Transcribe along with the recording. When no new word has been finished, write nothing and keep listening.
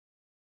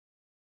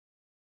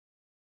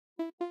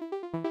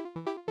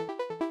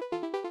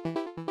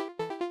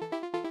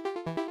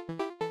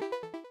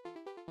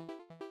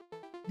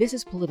This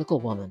is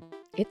Political Woman.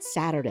 It's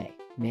Saturday,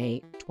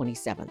 May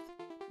 27th,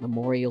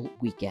 Memorial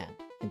Weekend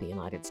in the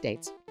United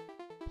States.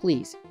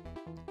 Please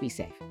be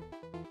safe.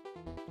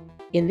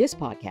 In this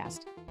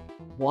podcast,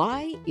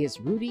 why is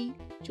Rudy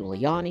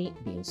Giuliani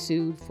being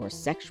sued for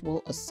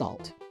sexual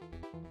assault?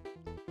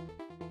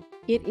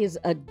 It is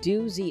a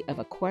doozy of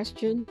a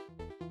question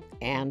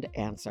and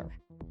answer.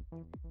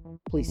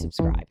 Please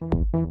subscribe.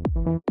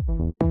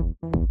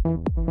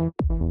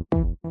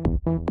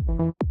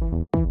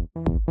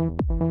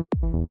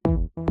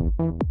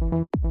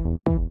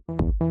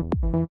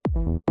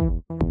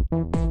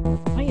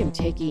 I am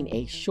taking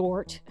a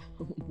short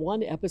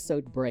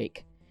one-episode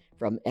break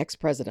from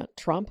ex-President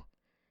Trump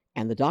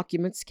and the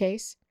documents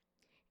case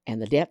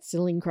and the debt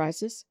ceiling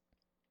crisis,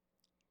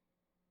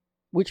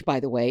 which, by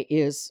the way,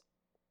 is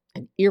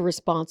an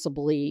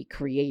irresponsibly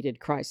created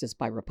crisis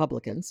by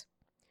Republicans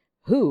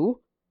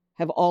who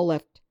have all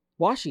left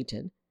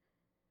Washington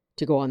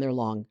to go on their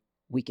long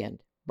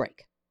weekend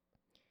break.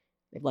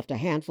 They've left a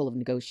handful of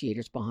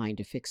negotiators behind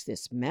to fix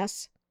this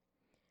mess.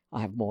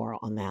 I'll have more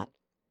on that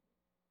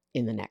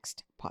in the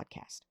next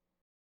podcast.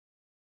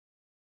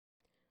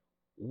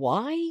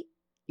 Why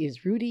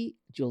is Rudy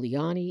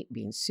Giuliani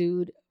being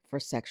sued for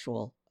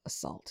sexual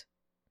assault?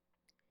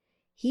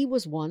 He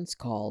was once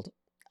called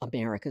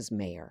America's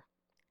mayor.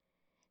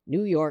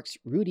 New York's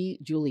Rudy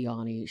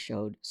Giuliani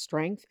showed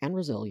strength and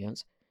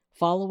resilience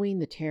following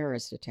the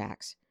terrorist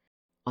attacks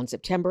on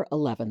September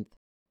 11th,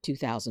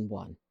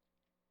 2001.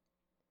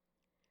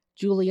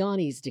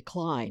 Giuliani's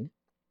decline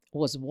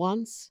was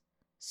once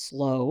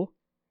slow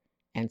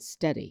and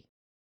steady.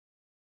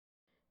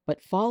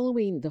 But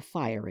following the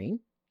firing,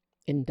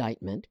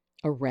 indictment,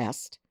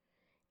 arrest,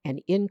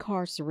 and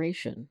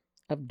incarceration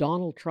of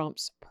Donald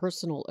Trump's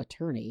personal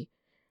attorney,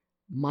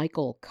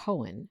 Michael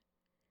Cohen,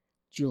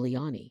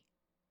 Giuliani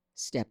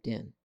stepped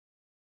in.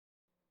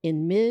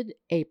 In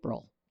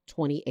mid-April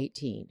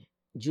 2018,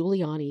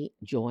 Giuliani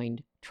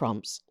joined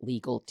Trump's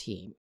legal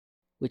team,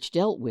 which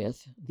dealt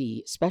with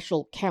the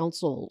special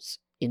counsel's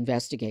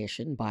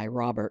investigation by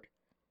Robert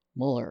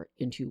Mueller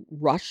into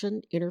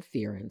Russian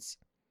interference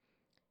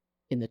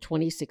in the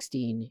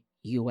 2016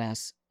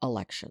 U.S.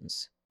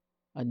 elections,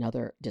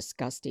 another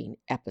disgusting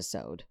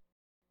episode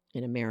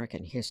in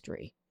American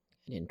history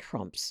and in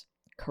Trump's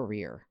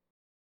career.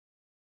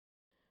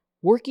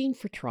 Working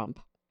for Trump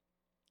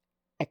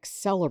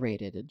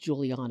accelerated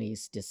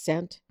Giuliani's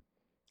descent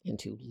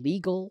into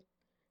legal,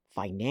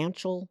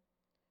 financial,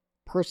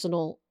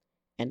 personal,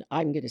 and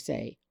I'm going to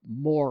say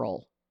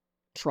moral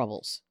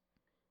troubles.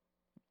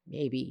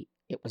 Maybe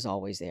it was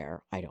always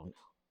there. I don't know.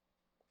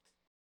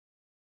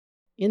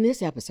 In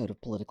this episode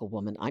of Political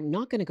Woman, I'm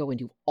not going to go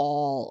into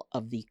all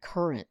of the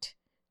current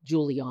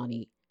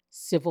Giuliani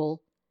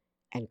civil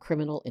and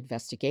criminal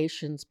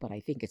investigations, but I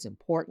think it's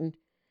important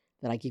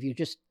that I give you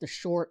just the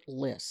short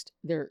list.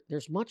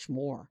 There's much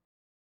more.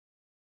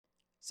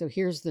 So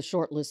here's the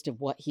short list of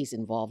what he's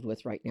involved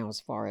with right now as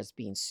far as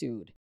being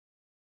sued.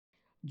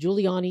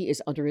 Giuliani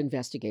is under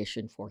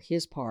investigation for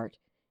his part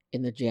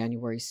in the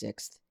January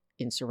 6th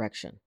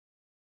insurrection.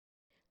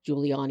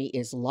 Giuliani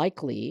is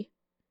likely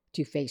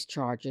to face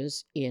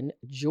charges in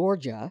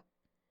Georgia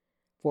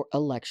for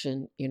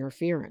election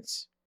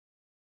interference.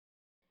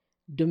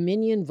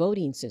 Dominion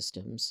Voting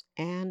Systems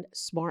and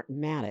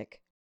Smartmatic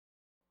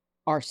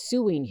are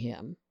suing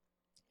him,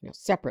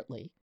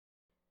 separately,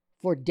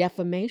 for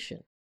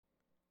defamation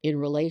in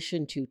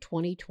relation to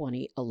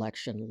 2020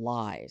 election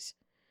lies.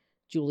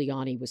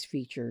 Giuliani was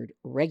featured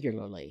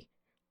regularly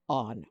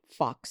on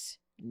Fox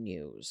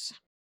News.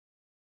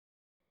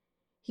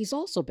 He's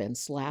also been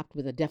slapped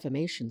with a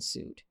defamation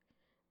suit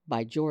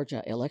by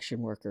Georgia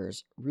election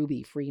workers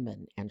Ruby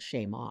Freeman and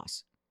Shay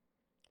Moss.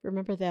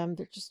 Remember them?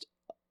 They're just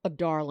a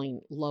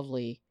darling,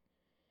 lovely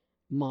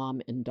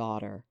mom and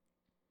daughter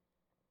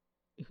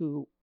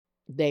who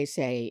they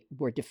say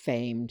were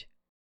defamed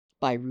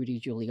by Rudy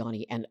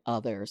Giuliani and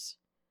others,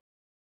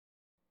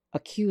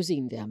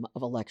 accusing them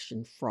of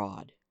election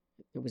fraud.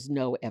 There was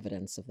no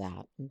evidence of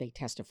that. They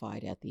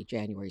testified at the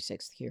January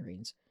 6th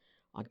hearings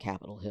on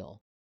Capitol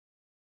Hill.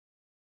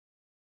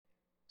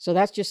 So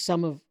that's just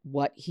some of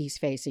what he's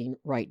facing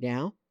right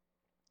now.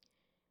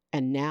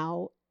 And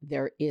now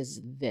there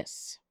is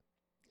this,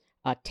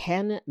 a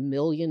 $10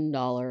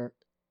 million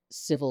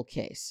civil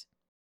case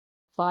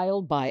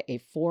filed by a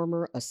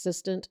former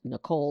assistant,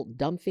 Noelle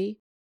Dunphy,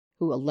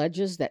 who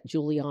alleges that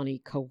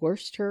Giuliani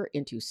coerced her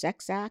into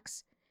sex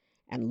acts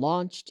and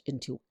launched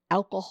into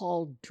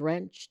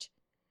alcohol-drenched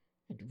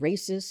and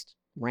racist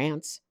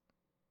rants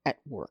at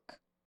work.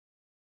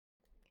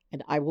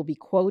 And I will be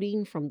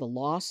quoting from the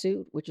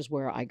lawsuit, which is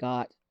where I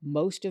got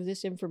most of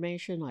this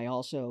information. I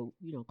also,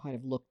 kind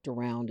of looked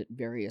around at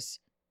various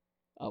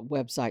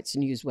websites,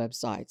 news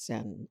websites,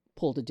 and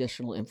pulled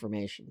additional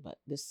information. But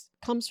this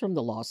comes from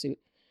the lawsuit,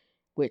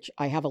 which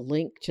I have a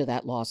link to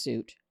that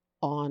lawsuit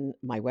on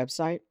my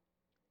website.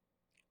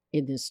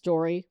 In this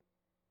story,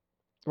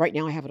 right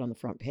now I have it on the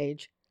front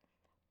page,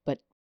 but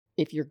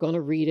if you're going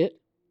to read it,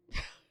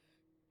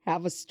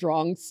 have a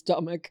strong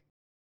stomach.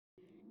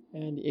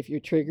 And if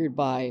you're triggered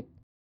by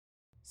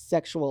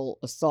sexual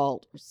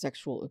assault or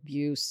sexual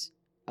abuse,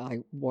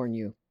 I warn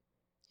you,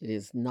 it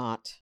is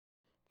not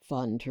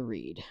fun to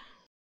read.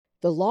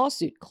 The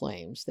lawsuit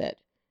claims that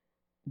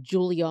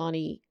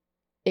Giuliani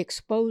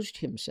exposed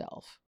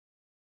himself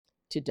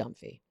to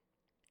Dunphy,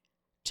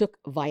 took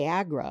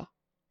Viagra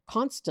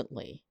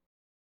constantly,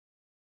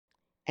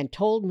 and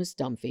told Miss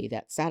Dunphy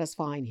that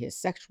satisfying his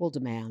sexual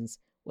demands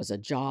was a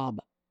job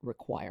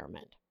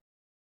requirement.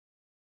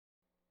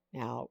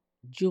 Now,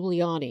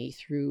 Giuliani,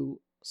 through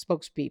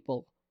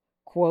spokespeople,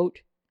 quote,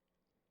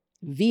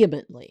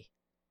 vehemently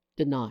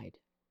denied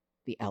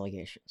the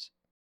allegations.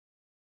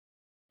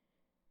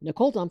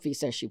 Noelle Dunphy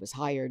says she was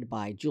hired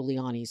by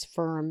Giuliani's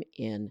firm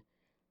in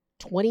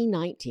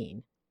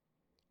 2019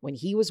 when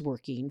he was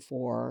working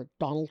for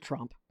Donald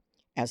Trump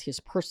as his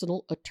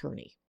personal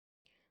attorney.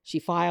 She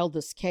filed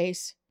this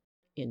case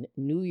in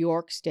New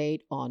York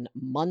State on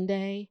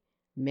Monday,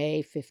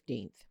 May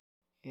 15th.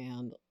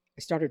 And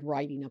I started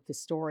writing up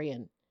this story,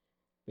 and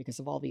because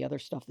of all the other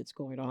stuff that's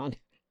going on,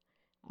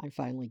 I'm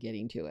finally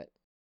getting to it.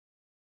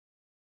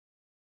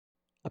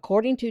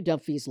 According to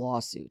Dunphy's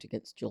lawsuit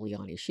against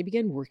Giuliani, she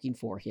began working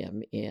for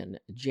him in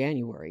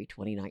January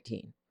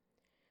 2019.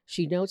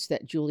 She notes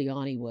that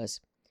Giuliani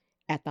was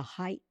at the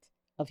height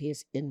of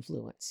his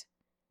influence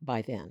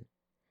by then,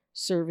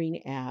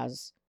 serving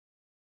as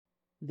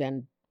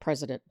then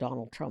President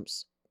Donald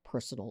Trump's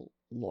personal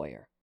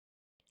lawyer.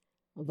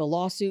 The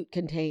lawsuit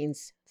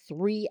contains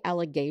 3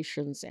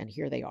 allegations, and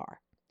here they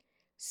are: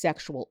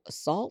 sexual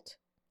assault,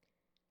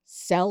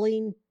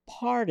 selling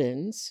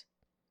pardons,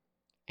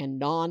 and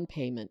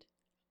non-payment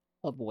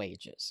of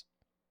wages.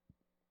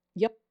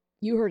 Yep,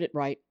 you heard it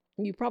right.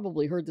 You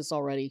probably heard this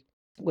already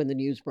when the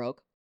news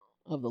broke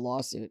of the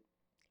lawsuit.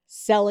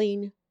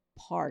 Selling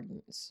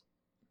pardons.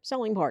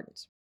 Selling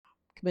pardons.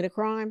 Commit a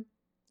crime,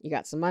 you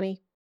got some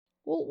money,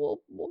 we'll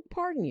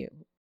pardon you.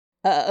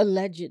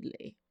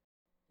 Allegedly.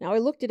 Now, I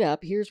looked it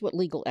up. Here's what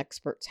legal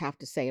experts have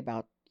to say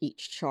about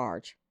each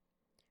charge.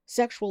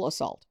 Sexual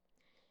assault.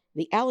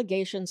 The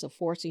allegations of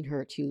forcing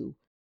her to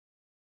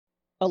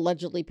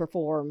allegedly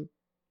perform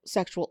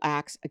sexual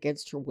acts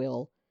against her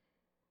will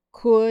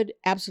could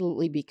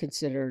absolutely be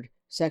considered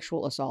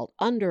sexual assault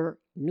under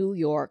New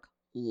York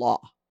law,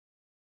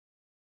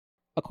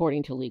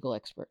 according to legal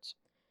experts.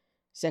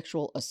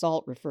 Sexual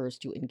assault refers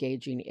to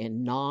engaging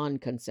in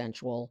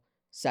non-consensual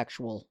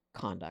sexual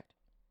conduct.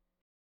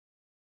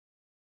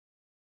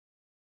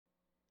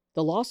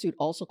 The lawsuit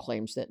also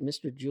claims that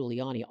Mr.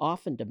 Giuliani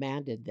often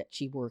demanded that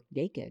she work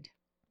naked,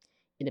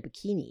 in a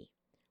bikini,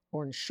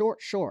 or in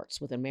short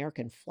shorts with an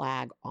American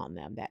flag on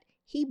them that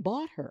he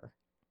bought her.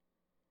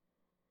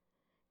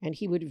 And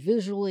he would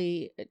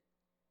visually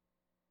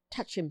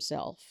touch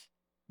himself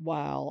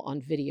while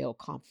on video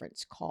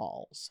conference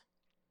calls.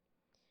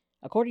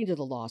 According to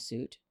the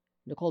lawsuit,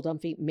 Noelle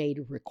Dunphy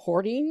made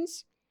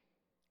recordings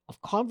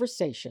of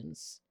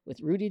conversations with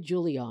Rudy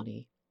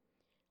Giuliani,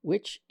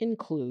 which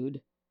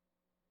include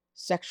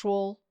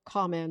sexual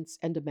comments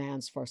and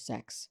demands for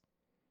sex,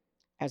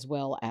 as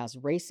well as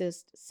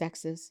racist,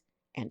 sexist,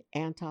 and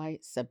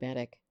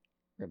anti-Semitic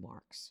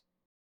remarks.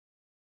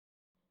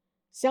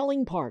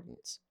 Selling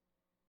pardons.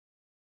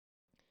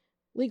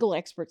 Legal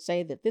experts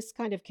say that this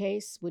kind of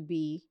case would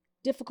be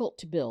difficult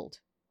to build.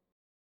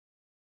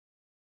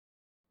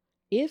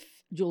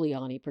 If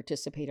Giuliani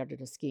participated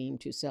in a scheme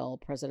to sell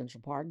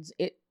presidential pardons,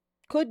 it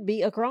could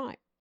be a crime.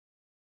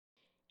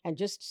 And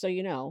just so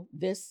you know,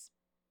 this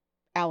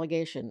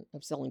allegation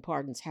of selling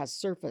pardons has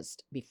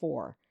surfaced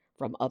before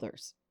from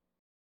others.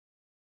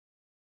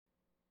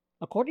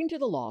 According to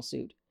the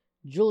lawsuit,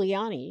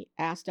 Giuliani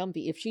asked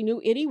Dunphy if she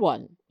knew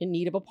anyone in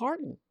need of a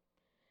pardon,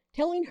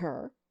 telling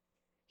her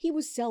he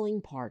was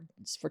selling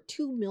pardons for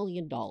 $2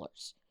 million,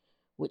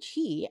 which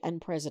he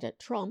and President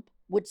Trump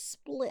would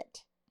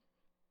split,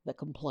 the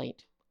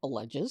complaint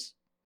alleges.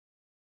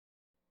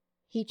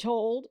 He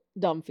told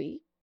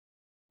Dunphy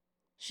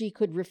she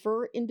could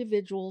refer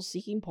individuals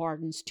seeking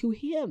pardons to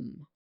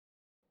him,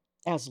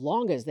 as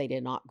long as they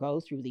did not go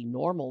through the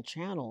normal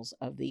channels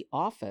of the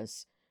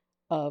office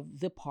of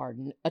the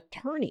pardon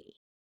attorney,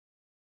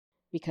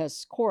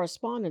 because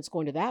correspondence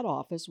going to that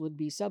office would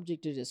be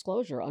subject to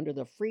disclosure under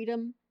the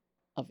Freedom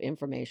of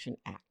Information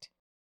Act.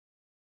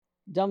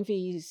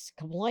 Dunphy's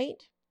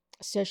complaint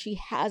says she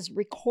has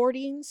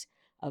recordings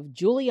of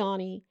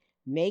Giuliani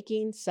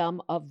making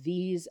some of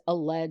these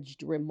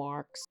alleged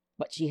remarks,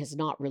 but she has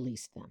not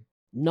released them.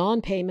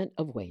 Non-payment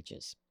of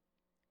wages.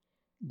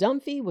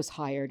 Dunphy was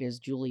hired as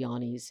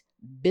Giuliani's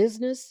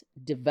business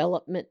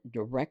development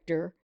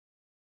director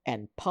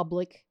and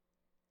public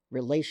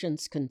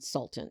relations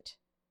consultant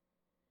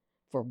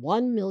for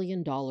 $1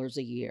 million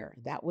a year.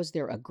 That was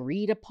their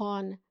agreed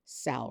upon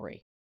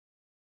salary.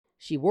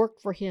 She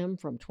worked for him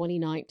from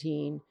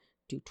 2019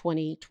 to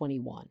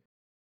 2021.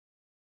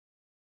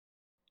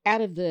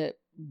 Out of the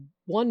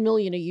 $1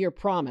 million a year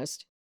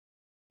promised,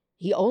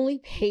 he only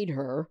paid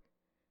her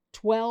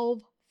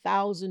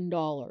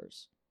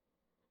 $12,000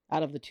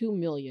 out of the $2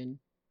 million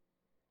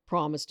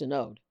promised and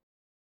owed.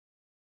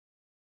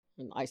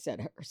 And I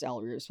said her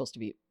salary was supposed to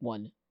be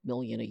 $1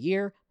 million a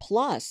year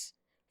plus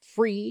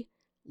free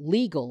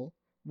legal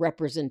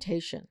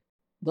representation.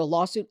 The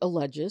lawsuit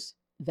alleges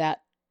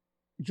that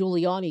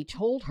Giuliani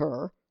told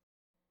her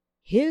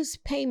his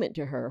payment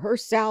to her, her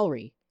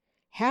salary,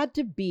 had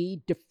to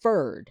be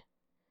deferred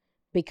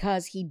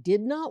because he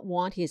did not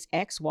want his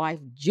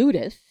ex-wife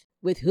Judith,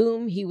 with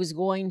whom he was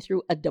going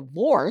through a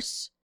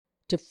divorce,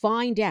 to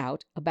find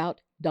out about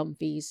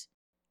Dunphy's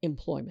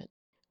employment.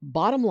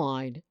 Bottom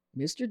line,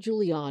 Mr.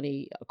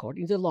 Giuliani,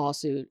 according to the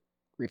lawsuit,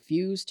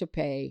 refused to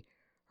pay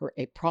her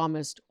a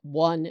promised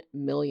 $1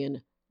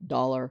 million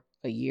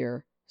a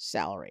year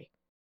salary.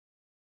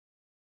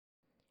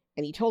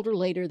 And he told her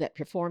later that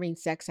performing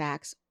sex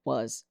acts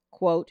was,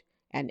 quote,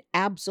 an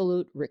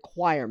absolute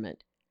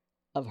requirement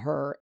of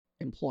her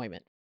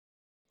employment.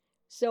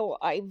 So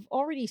I've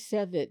already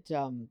said that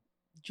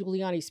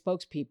Giuliani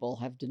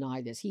spokespeople have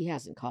denied this. He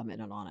hasn't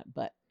commented on it,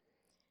 but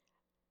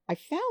I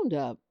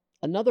found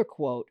another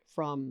quote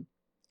from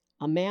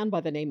a man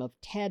by the name of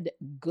Ted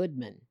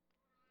Goodman,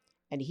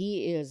 and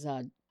he is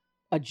a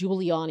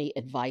Giuliani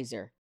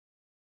advisor.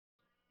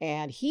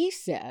 And he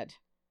said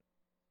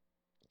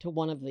to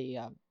one of the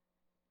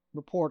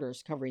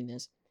reporters covering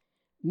this,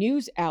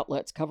 news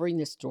outlets covering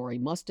this story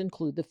must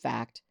include the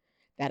fact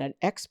that an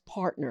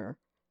ex-partner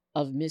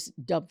of Miss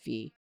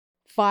Dunphy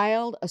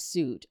filed a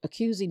suit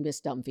accusing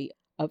Miss Dunphy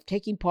of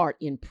taking part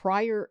in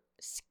prior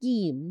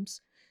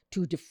schemes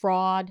to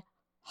defraud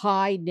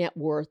high net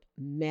worth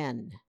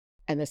men.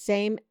 And the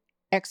same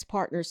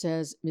ex-partner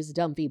says Ms.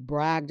 Dunphy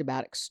bragged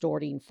about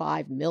extorting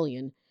 $5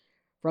 million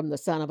from the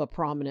son of a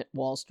prominent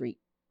Wall Street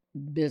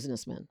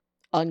businessman.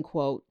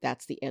 Unquote.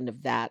 That's the end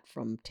of that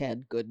from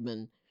Ted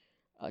Goodman,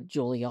 a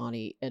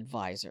Giuliani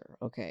advisor.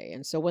 Okay.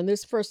 And so when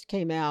this first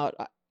came out,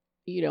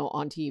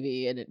 on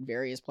TV and at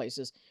various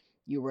places,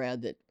 you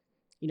read that,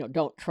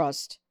 don't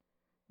trust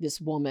this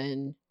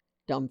woman,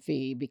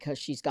 Dunphy, because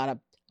she's got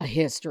a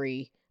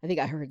history. I think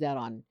I heard that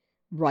on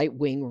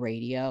right-wing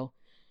radio,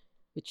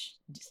 which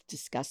just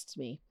disgusts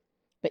me.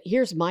 But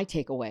here's my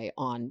takeaway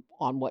on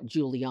what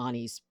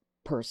Giuliani's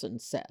person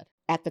said.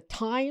 At the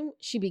time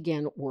she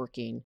began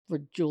working for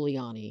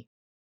Giuliani,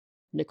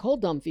 Nicole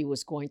Dunphy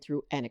was going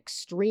through an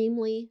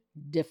extremely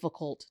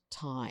difficult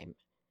time.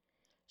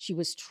 She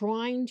was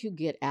trying to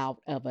get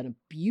out of an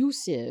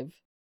abusive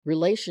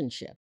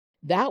relationship.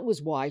 That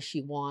was why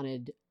she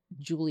wanted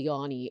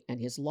Giuliani and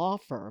his law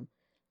firm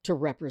to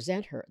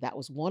represent her. That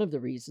was one of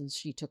the reasons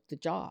she took the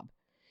job.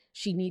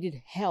 She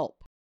needed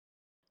help.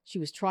 She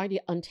was trying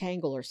to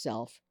untangle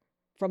herself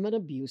from an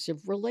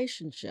abusive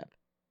relationship.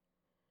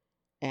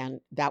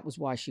 And that was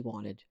why she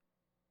wanted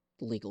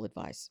the legal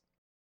advice.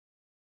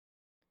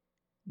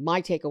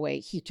 My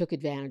takeaway, he took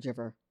advantage of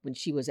her when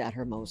she was at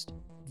her most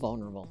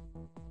vulnerable.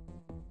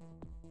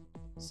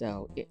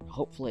 So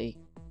hopefully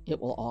it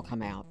will all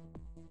come out.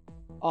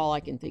 All I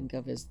can think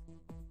of is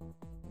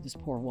this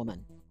poor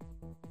woman.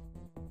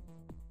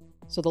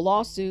 So the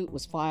lawsuit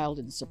was filed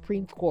in the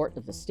Supreme Court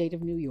of the state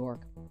of New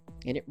York,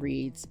 and it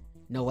reads,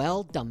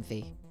 Noelle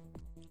Dunphy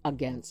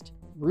against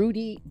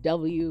Rudy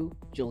W.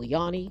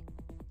 Giuliani,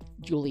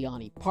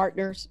 Giuliani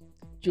Partners,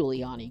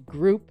 Giuliani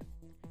Group,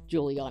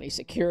 Giuliani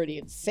Security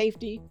and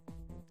Safety,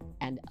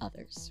 and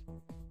others.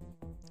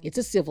 It's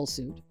a civil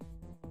suit.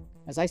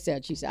 As I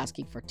said, she's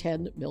asking for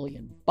 $10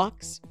 million.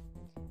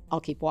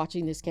 I'll keep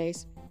watching this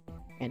case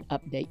and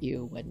update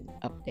you when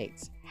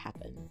updates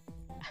happen.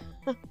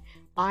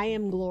 I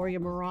am Gloria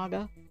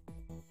Moraga.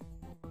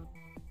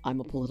 I'm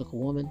a political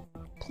woman.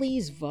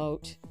 Please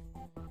vote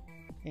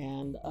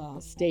and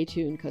stay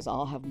tuned because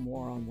I'll have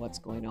more on what's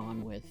going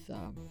on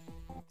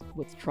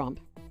with Trump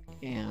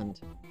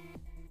and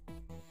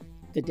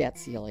the debt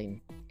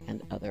ceiling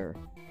and other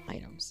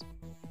items.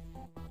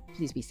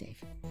 Please be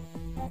safe.